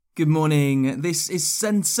Good morning, this is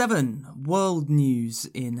Sen7, World News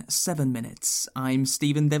in 7 minutes. I'm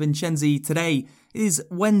Stephen DeVincenzi. Today is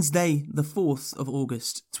Wednesday, the 4th of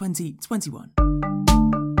August, 2021.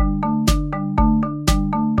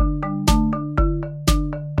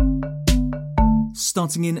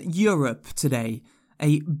 Starting in Europe today,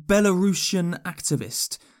 a Belarusian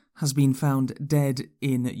activist has been found dead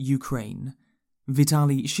in Ukraine.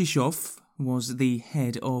 Vitaly Shishov was the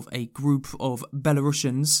head of a group of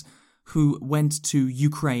Belarusians who went to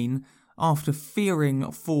Ukraine after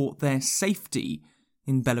fearing for their safety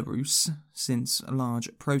in Belarus since large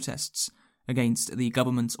protests against the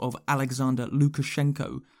government of Alexander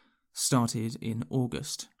Lukashenko started in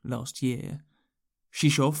August last year.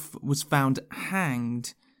 Shishov was found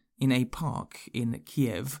hanged in a park in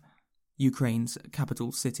Kiev, Ukraine's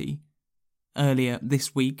capital city. Earlier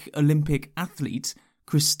this week, Olympic athlete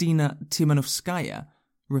Kristina Timanovskaya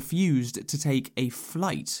refused to take a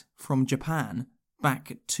flight from Japan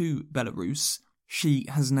back to Belarus. She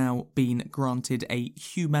has now been granted a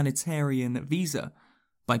humanitarian visa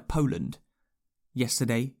by Poland.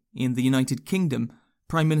 Yesterday, in the United Kingdom,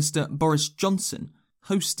 Prime Minister Boris Johnson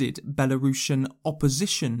hosted Belarusian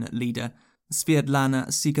opposition leader Sviatlana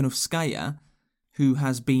Tsikhanouskaya, who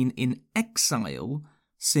has been in exile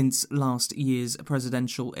since last year's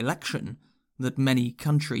presidential election that many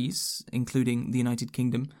countries, including the United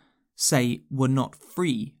Kingdom, say were not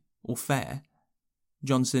free or fair.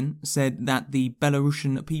 Johnson said that the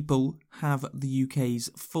Belarusian people have the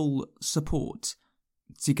UK's full support.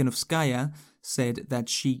 Tsikhanouskaya said that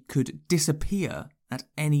she could disappear at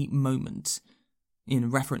any moment,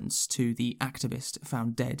 in reference to the activist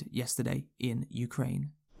found dead yesterday in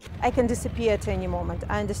Ukraine. I can disappear at any moment,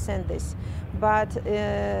 I understand this, but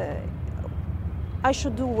I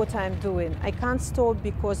should do what I'm doing. I can't stop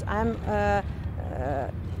because I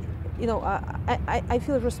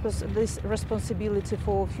feel this responsibility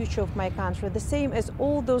for the future of my country, the same as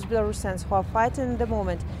all those Belarusians who are fighting at the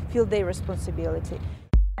moment feel their responsibility.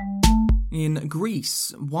 In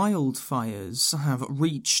Greece, wildfires have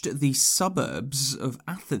reached the suburbs of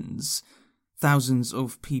Athens. Thousands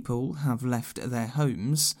of people have left their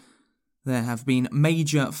homes. There have been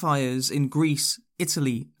major fires in Greece,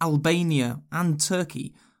 Italy, Albania and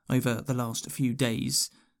Turkey over the last few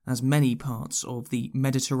days, as many parts of the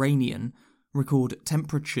Mediterranean record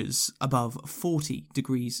temperatures above 40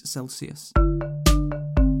 degrees Celsius.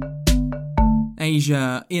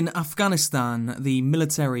 Asia. In Afghanistan, the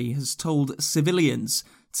military has told civilians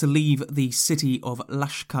to leave the city of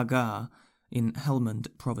Lashkargah in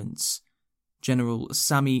Helmand province. General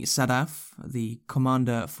Sami Sadaf, the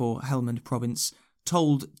commander for Helmand province,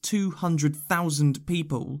 told 200,000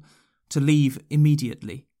 people to leave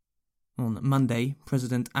immediately. On Monday,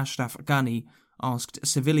 President Ashraf Ghani asked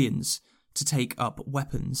civilians to take up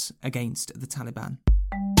weapons against the Taliban.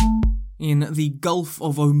 In the Gulf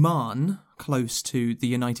of Oman, close to the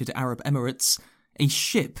United Arab Emirates, a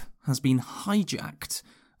ship has been hijacked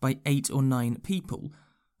by 8 or 9 people,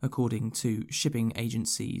 according to shipping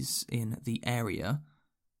agencies in the area.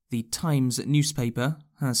 The Times newspaper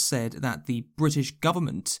has said that the British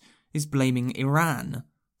government is blaming Iran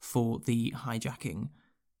for the hijacking,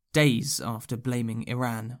 days after blaming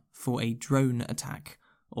Iran for a drone attack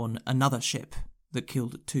on another ship that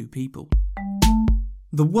killed 2 people.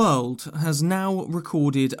 The world has now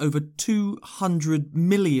recorded over 200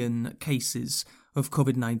 million cases of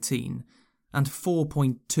COVID-19 and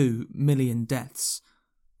 4.2 million deaths.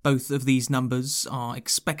 Both of these numbers are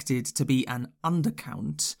expected to be an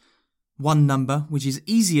undercount. One number which is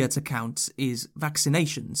easier to count is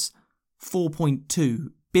vaccinations.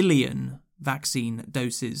 4.2 billion vaccine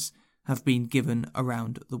doses have been given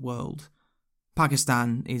around the world.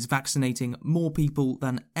 Pakistan is vaccinating more people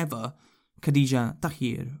than ever, Khadija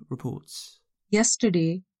Tahir reports.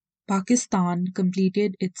 Yesterday, Pakistan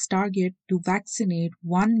completed its target to vaccinate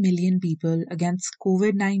 1 million people against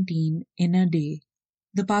COVID-19 in a day.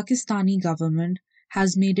 The Pakistani government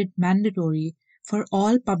has made it mandatory for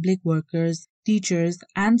all public workers, teachers,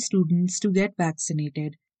 and students to get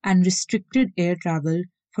vaccinated and restricted air travel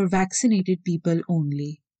for vaccinated people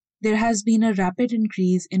only. There has been a rapid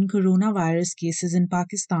increase in coronavirus cases in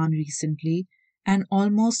Pakistan recently, and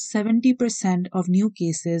almost 70% of new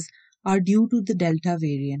cases are due to the Delta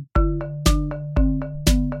variant.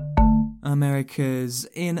 Americas.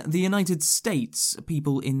 In the United States,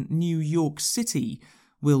 people in New York City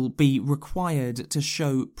will be required to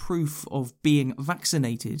show proof of being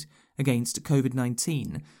vaccinated against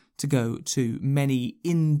COVID-19 to go to many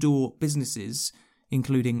indoor businesses,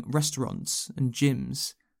 including restaurants and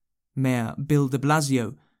gyms. Mayor Bill de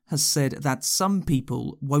Blasio has said that some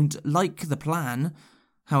people won't like the plan,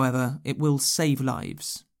 However, it will save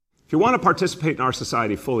lives. If you want to participate in our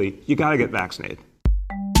society fully, you got to get vaccinated.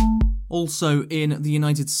 Also in the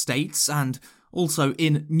United States, and also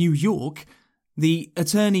in New York, the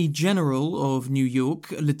Attorney General of New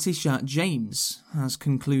York, Letitia James, has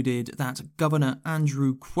concluded that Governor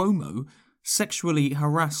Andrew Cuomo sexually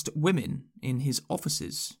harassed women in his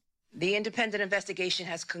offices. The independent investigation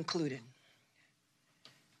has concluded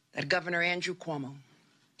that Governor Andrew Cuomo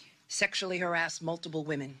sexually harassed multiple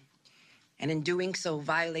women, and in doing so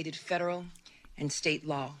violated federal and state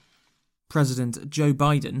law. President Joe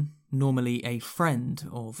Biden, normally a friend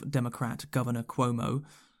of Democrat Governor Cuomo,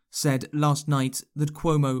 said last night that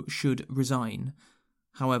Cuomo should resign.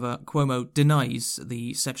 However, Cuomo denies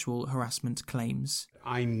the sexual harassment claims.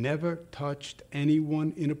 I never touched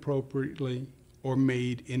anyone inappropriately or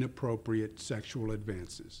made inappropriate sexual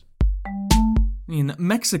advances. In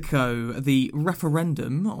Mexico, the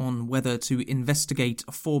referendum on whether to investigate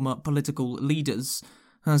former political leaders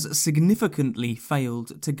has significantly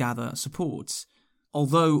failed to gather support.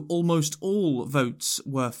 Although almost all votes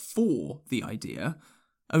were for the idea,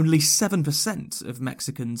 only 7% of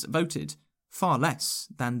Mexicans voted, far less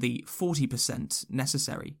than the 40%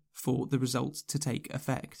 necessary for the result to take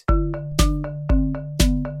effect.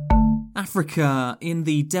 Africa. In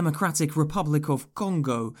the Democratic Republic of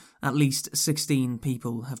Congo, at least 16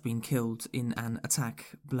 people have been killed in an attack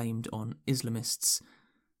blamed on Islamists.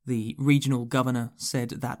 The regional governor said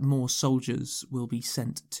that more soldiers will be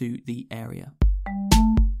sent to the area.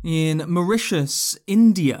 In Mauritius,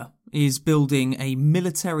 India is building a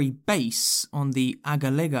military base on the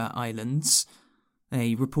Agalega Islands.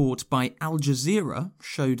 A report by Al Jazeera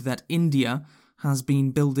showed that India has been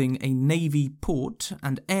building a navy port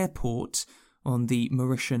and airport on the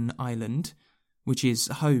Mauritian island, which is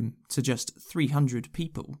home to just 300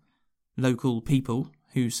 people. Local people,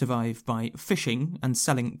 who survive by fishing and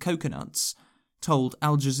selling coconuts, told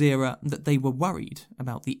Al Jazeera that they were worried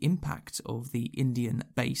about the impact of the Indian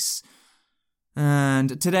base.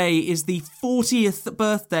 And today is the 40th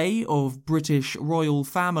birthday of British royal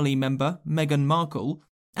family member Meghan Markle,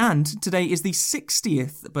 and today is the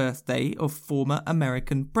 60th birthday of former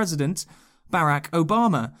American President Barack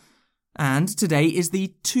Obama, and today is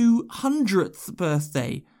the 200th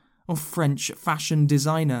birthday of French fashion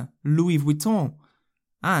designer Louis Vuitton,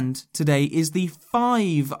 and today is the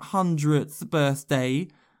 500th birthday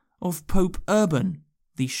of Pope Urban,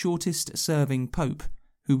 the shortest-serving pope,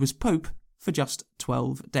 who was pope for just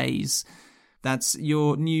 12 days. That's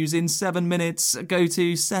your news in 7 minutes. Go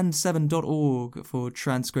to send7.org for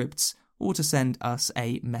transcripts or to send us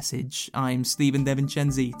a message. I'm Stephen De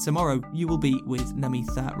Vincenzi. Tomorrow you will be with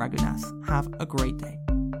Namitha Raghunath. Have a great day.